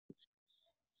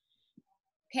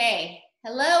Okay,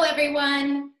 hello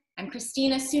everyone. I'm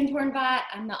Christina Soontornbot.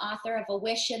 I'm the author of A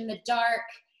Wish in the Dark,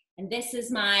 and this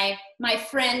is my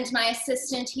friend, my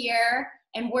assistant here,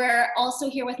 and we're also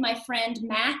here with my friend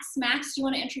Max. Max, do you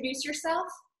want to introduce yourself?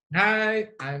 Hi,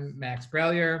 I'm Max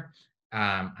Brallier.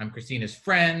 I'm Christina's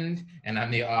friend, and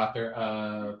I'm the author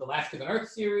of the Last Kids on Earth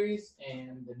series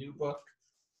and the new book,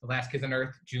 The Last Kids on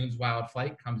Earth, June's Wild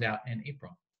Flight, comes out in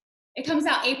April. It comes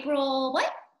out April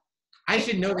what? I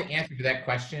should know the answer to that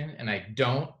question, and I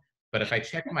don't, but if I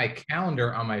check my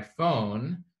calendar on my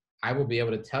phone, I will be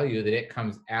able to tell you that it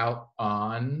comes out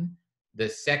on the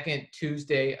second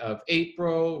Tuesday of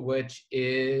April, which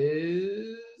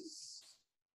is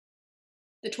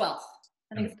The 12th.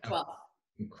 I think it's the 12th.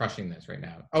 I'm crushing this right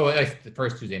now. Oh, it's the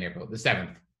first Tuesday in April, the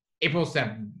 7th. April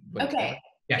 7th. Okay.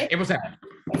 Yeah, April 7th.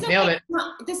 It's Nailed okay.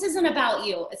 it. This isn't about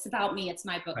you. It's about me. It's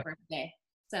my book birthday.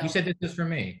 So. You said this is for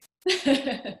me.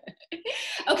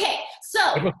 Okay,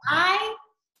 so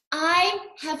I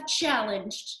have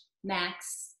challenged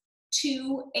Max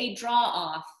to a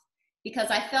draw-off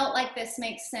because I felt like this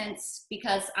makes sense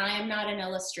because I am not an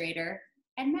illustrator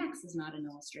and Max is not an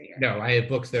illustrator. No, I have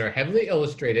books that are heavily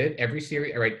illustrated. Every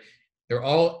series, right? They're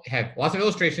all have lots of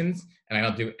illustrations, and I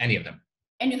don't do any of them.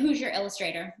 And who's your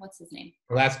illustrator? What's his name?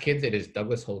 For Last Kids, it is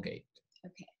Douglas Holgate.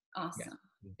 Okay, awesome.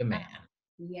 Yeah, the man.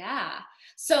 Yeah.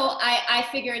 So I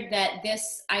figured that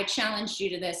I challenged you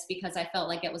to this because I felt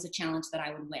like it was a challenge that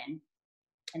I would win.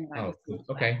 And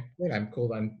Okay. Good. I'm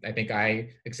cool. I think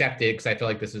I accepted because I feel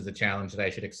like this is a challenge that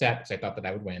I should accept because I thought that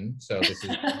I would win. So this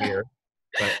is weird.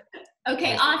 But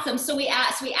okay, awesome. So we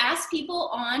asked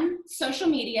people on social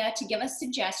media to give us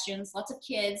suggestions. Lots of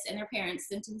kids and their parents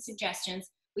sent in suggestions.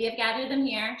 We have gathered them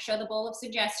here. Show the bowl of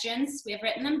suggestions. We have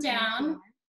written them down.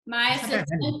 My assistant.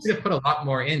 You should have put a lot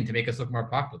more in to make us look more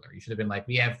popular. You should have been like,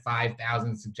 we have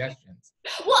 5,000 suggestions.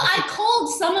 Well, I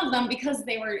culled some of them because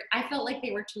I felt like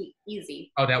they were too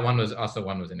easy. Oh, one was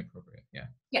inappropriate. Yeah.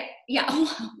 Yeah.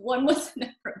 One was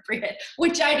inappropriate,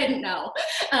 which I didn't know.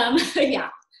 Yeah.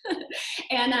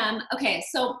 And okay,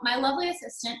 so my lovely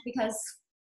assistant, because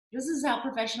this is how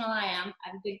professional I am. I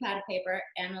have a big pad of paper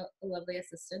and a lovely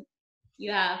assistant.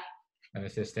 You have an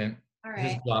assistant. All right.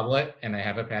 This is Globlet, and I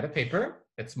have a pad of paper.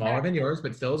 It's smaller than yours,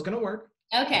 but still is going to work.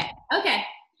 Okay.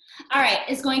 All right.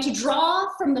 Is going to draw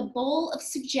from the bowl of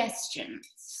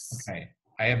suggestions. Okay.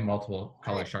 I have multiple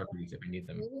color Sharpies if I need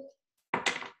them.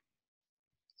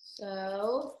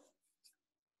 So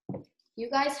you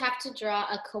guys have to draw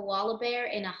a koala bear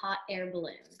in a hot air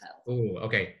balloon. Ooh,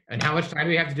 okay. And how much time do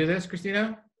we have to do this,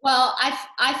 Christina? Well,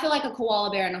 I feel like a koala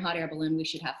bear in a hot air balloon, we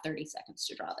should have 30 seconds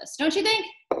to draw this. Don't you think?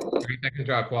 30 seconds to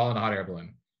draw a koala in a hot air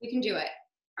balloon. We can do it.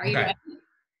 Are you ready?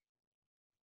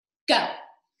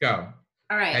 Go.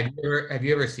 All right. Have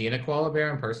you ever seen a koala bear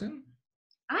in person?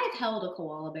 I've held a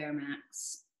koala bear,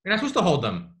 Max. You're not supposed to hold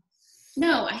them.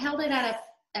 No, I held it at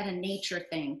a nature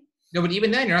thing. No, but even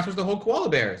then, you're not supposed to hold koala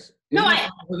bears.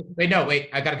 Wait.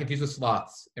 I got confused with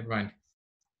sloths. Never mind.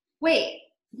 Wait.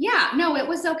 Yeah. No, it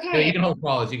was okay. No, you can hold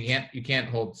koalas. You can't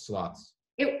hold sloths.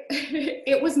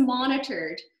 It was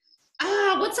monitored.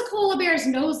 What's a koala bear's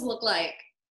nose look like?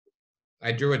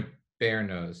 I drew a bear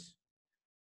nose.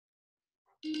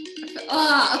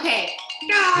 Okay.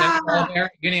 You're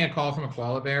getting a call from a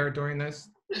koala bear during this?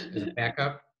 Is it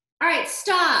backup? All right,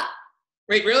 stop.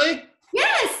 Wait, really?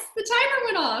 Yes, the timer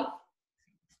went off.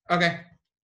 Okay.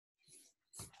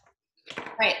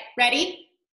 All right, ready?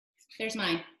 There's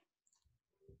mine.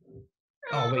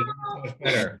 Oh, wait, so much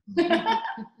better.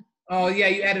 Oh, yeah,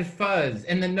 you added fuzz,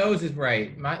 and the nose is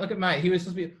right. Look at mine. He's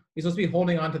supposed to be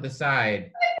holding on to the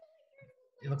side.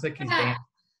 It looks like he's dancing.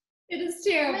 It is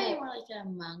terrible. More like a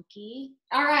monkey.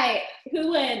 All right,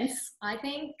 who wins? I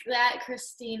think that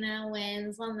Christina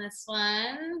wins on this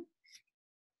one.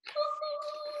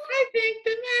 I think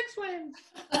the Max wins.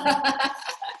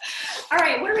 All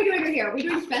right, what are we doing here? Are we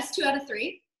doing best 2 out of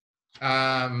 3?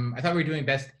 I thought we were doing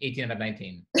best 18 out of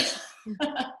 19.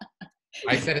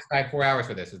 I set aside 4 hours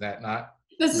for this. Is that not?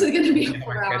 This is going to be a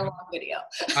 4-hour-long video.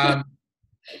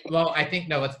 Well, I think,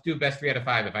 no, let's do best 3 out of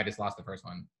 5 if I just lost the first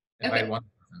one. If I won.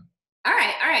 All right.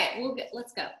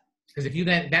 Let's go. Because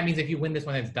that means if you win this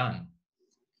one, it's done.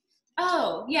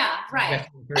 Oh, yeah, right.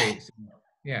 Great. So,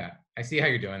 yeah, I see how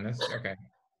you're doing this. Okay.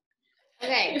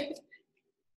 Okay.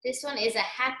 This one is a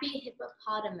happy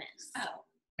hippopotamus. Oh.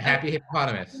 A happy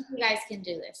hippopotamus. I think you guys can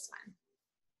do this one.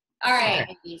 All right.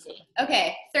 It's easy.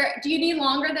 Okay. Do you need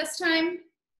longer this time?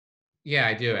 Yeah,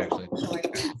 I do actually.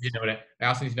 I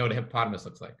also need to know what a hippopotamus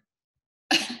looks like.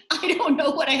 I don't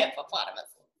know what a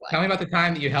hippopotamus looks like. Tell me about the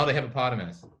time that you held a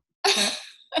hippopotamus.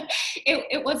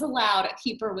 It was allowed. A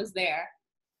keeper was there.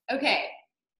 Okay.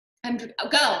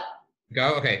 Go.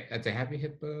 Go. Okay, that's a happy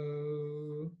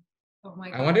hippo. Oh my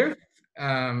I god. wonder if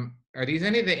are these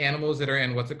any of the animals that are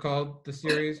in what's it called? The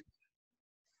series?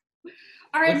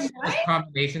 Are in What's what? this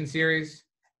combination series?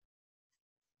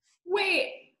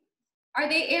 Wait, are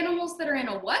they animals that are in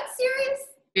a what series?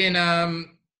 In our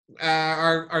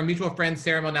mutual friend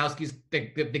Sarah Milnowski's they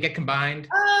get combined.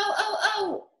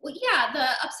 Oh. Well, yeah, the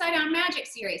Upside Down Magic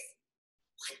series.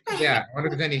 What the Yeah, heck? I wonder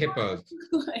if there's any hippos.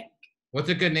 Like, What's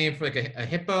a good name for like a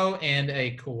hippo and a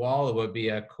koala would be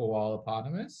a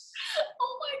koalapotamus?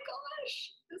 oh my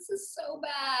gosh, this is so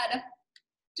bad.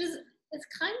 Just It's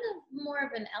kind of more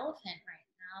of an elephant right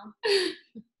now.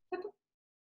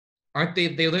 Aren't they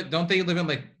live don't they live in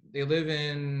like they live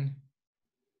in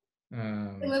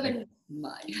they live like in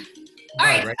mud. All mud,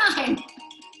 right, right? fine.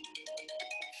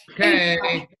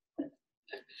 Okay.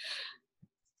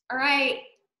 All right.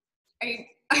 Are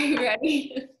you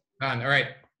ready? Done. All right.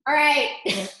 All right.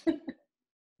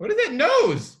 What is that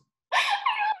nose? I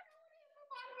don't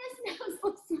know what this nose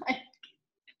looks like.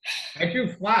 I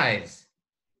drew flies.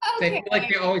 So I Okay. feel like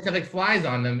they always have like flies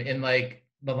on them in like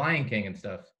the Lion King and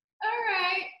stuff. All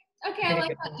right. Okay, I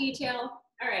like that detail.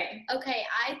 All right. Okay,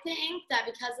 I think that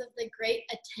because of the great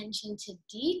attention to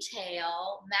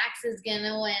detail, Max is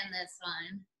gonna win this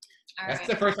one. All That's right.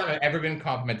 the first time I've ever been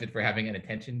complimented for having an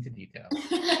attention to detail.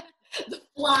 The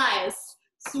flies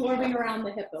swarming around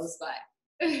the hippo's butt.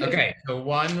 Okay, so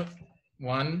one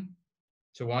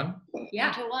to one.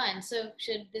 Yeah. 1-1. So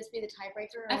should this be the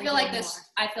tiebreaker? I feel like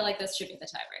this should be the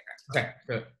tiebreaker. Okay,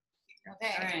 good.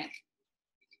 Okay. All right.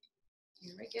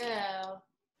 Here we go.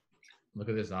 Look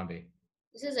at this zombie.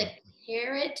 This is a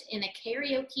carrot in a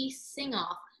karaoke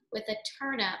sing-off with a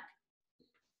turnip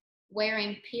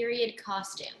wearing period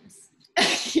costumes.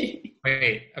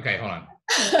 Wait, okay, hold on.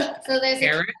 So there's a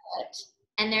Carrot? carrot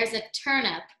and there's a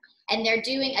turnip, and they're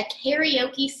doing a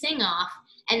karaoke sing-off,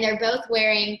 and they're both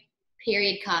wearing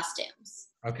period costumes.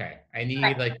 Okay, I need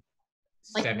like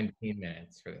 17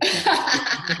 minutes for this.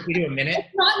 Can we do a minute?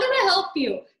 It's not gonna help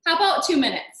you. How about 2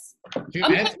 minutes? 2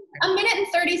 minutes? A minute and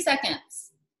 30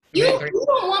 seconds. A You minute, 30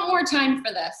 don't want more time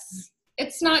for this.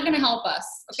 It's not gonna help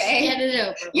us. Okay. Just get it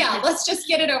over with. Yeah, let's just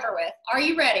get it over with. Are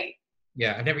you ready?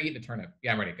 Yeah, I've never eaten a turnip.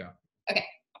 Yeah, I'm ready to go. Okay.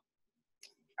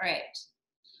 All right.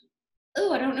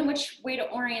 Oh, I don't know which way to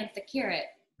orient the carrot.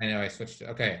 I know I switched it.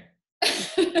 Okay.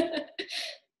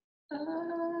 All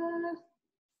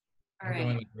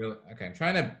right. Okay, I'm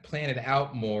trying to plan it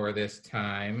out more this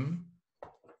time.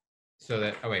 So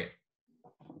that, oh wait.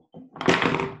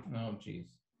 Oh, geez.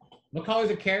 What color is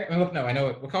a carrot? Oh, no, I know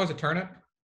it. What color is a turnip?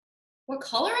 What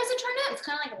color is a turnip? It's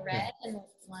kind of like red and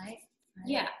white. Right?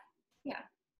 Yeah.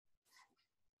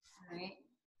 All right.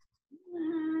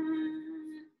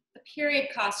 The period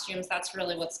costumes, that's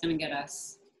really what's going to get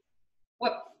us.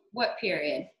 What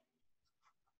period?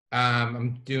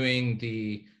 I'm doing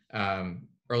the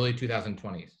early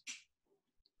 2020s.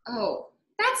 Oh.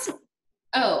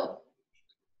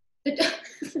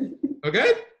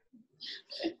 Okay.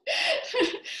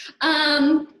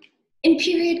 In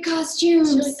period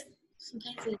costumes. So, like,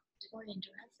 sometimes it's Victorian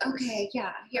dress. Okay,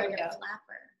 yeah, here we go.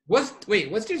 Flapper. What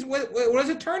does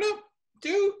a turnip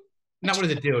do? Not what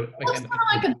does it do? Looks kind of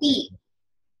like a beet.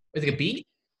 Is it a beet?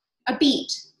 A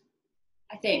beet,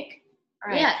 I think.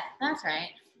 All right. Yeah, that's right.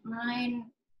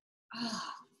 Mine. Oh,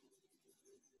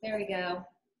 there we go.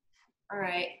 All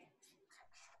right.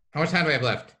 How much time do I have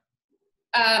left?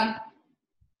 I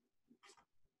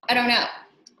don't know.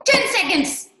 10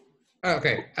 seconds. Oh,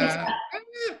 okay.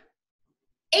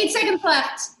 8 seconds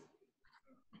left.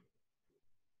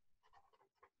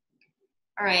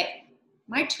 All right.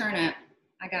 My turnip,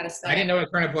 I gotta say. I didn't know what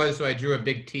a turnip was, so I drew a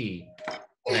big T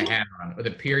with a hat on, with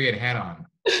a period hat on.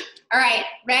 All right.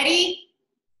 Ready?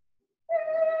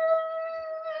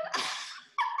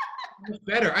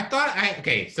 Better.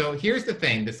 Okay, so here's the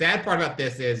thing. The sad part about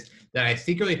this is that I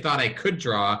secretly thought I could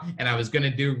draw and I was going to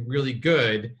do really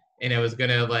good and I was going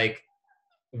to like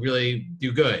really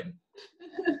do good.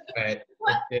 But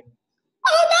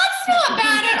Oh, that's not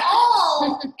bad at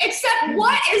all. Except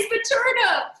what is the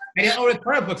turnip? I didn't know what a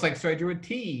turnip looks like, so I drew a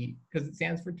T because it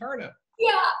stands for turnip.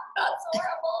 Yeah, that's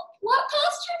horrible. What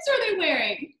costumes are they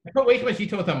wearing? I put way too much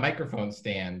detail with the microphone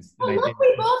stands. Oh, look,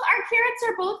 our carrots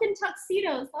are both in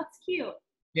tuxedos. That's cute.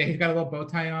 Yeah, he's got a little bow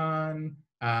tie on.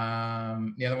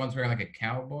 The other one's wearing like a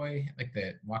cowboy, like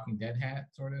the Walking Dead hat,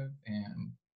 sort of.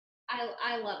 And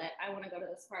I love it. I want to go to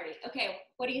this party. Okay,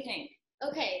 what do you think?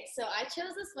 Okay, so I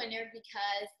chose this winner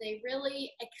because they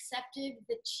really accepted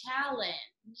the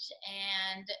challenge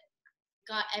and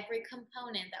got every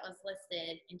component that was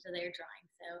listed into their drawing.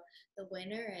 So the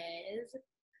winner is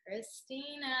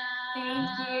Christina.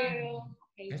 Thank you.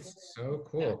 That's so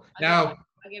cool. I'll Now,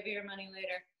 give you your money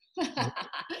later.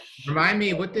 remind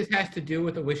me what this has to do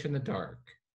with A Wish in the Dark.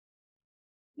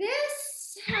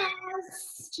 This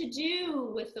has to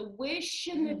do with a wish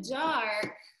in the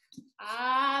dark.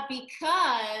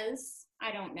 Because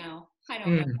I don't know. I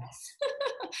don't know this.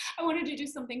 I wanted to do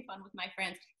something fun with my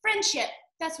friends. Friendship.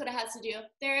 That's what it has to do.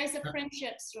 There is a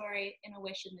friendship story in A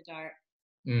Wish in the Dark.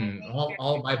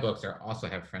 All my books also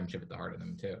have friendship at the heart of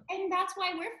them too. And that's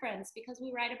why we're friends, because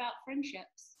we write about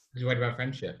friendships. You write about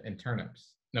friendship and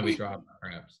turnips. No, we draw about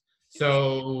turnips.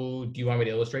 So, do you want me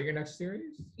to illustrate your next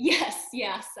series? Yes,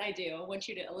 I do. I want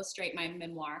you to illustrate my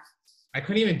memoir. I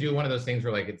couldn't even do one of those things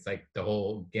where it's like the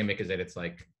whole gimmick is that it's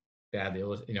like badly,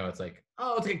 it's like,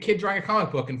 oh, it's like a kid drawing a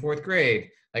comic book in 4th grade.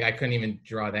 Like I couldn't even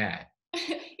draw that.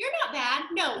 You're not bad.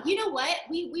 No, you know what?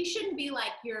 We shouldn't be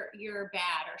like you're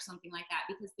bad or something like that,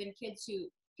 because then kids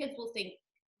will think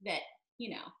that,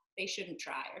 they shouldn't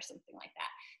try or something like that.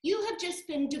 You have just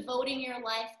been devoting your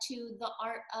life to the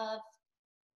art of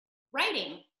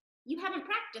writing. You haven't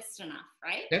practiced enough,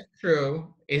 right? That's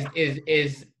true.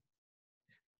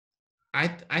 I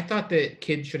thought that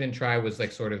kids shouldn't try was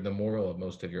like sort of the moral of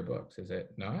most of your books. Is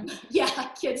it not? Yeah,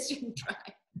 kids shouldn't try.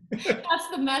 That's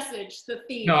the message, the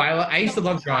theme. No, I used to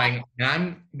love drawing,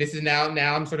 and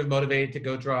now I'm sort of motivated to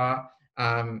go draw.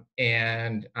 And you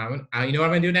know what I'm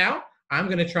gonna do now? I'm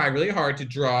gonna try really hard to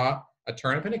draw a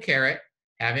turnip and a carrot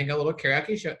having a little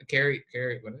karaoke show. Karaoke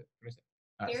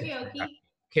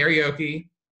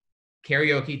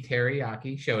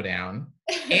teriyaki showdown.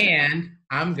 And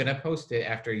I'm gonna post it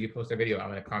after you post a video. I'm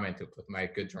gonna comment it with my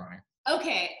good drawing.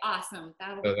 Okay, awesome.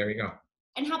 So there you go.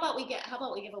 And how about we give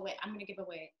away? I'm gonna give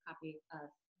away a copy of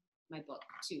my book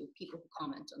to people who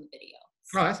comment on the video.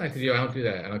 Oh, that's nice of you. I don't do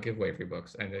that. I don't give away free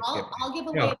books. I'll give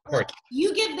away.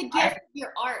 You give the gift of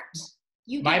your art.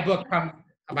 My book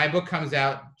comes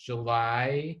out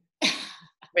July.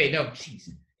 Wait, no, jeez.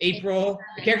 April.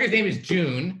 The character's name is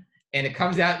June, and it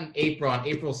comes out in April, on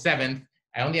April 7th.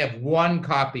 I only have one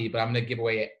copy, but I'm going to give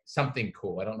away something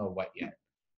cool. I don't know what yet.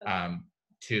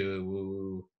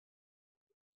 To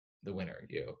the winner,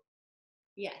 you.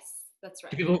 Yes, that's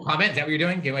right. Do people comment? Is that what you're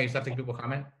doing? Give away stuff to people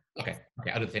comment? Yes.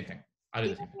 Okay, I'll do the same thing.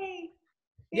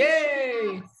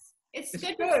 Yay! It's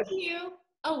good to see you.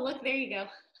 Oh, look, there you go.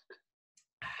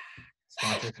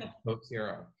 Sponsored by Coke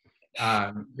Zero.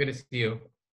 Good to see you.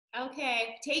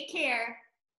 Okay, take care.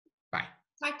 Bye.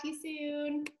 Talk to you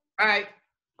soon. Bye.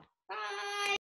 Bye.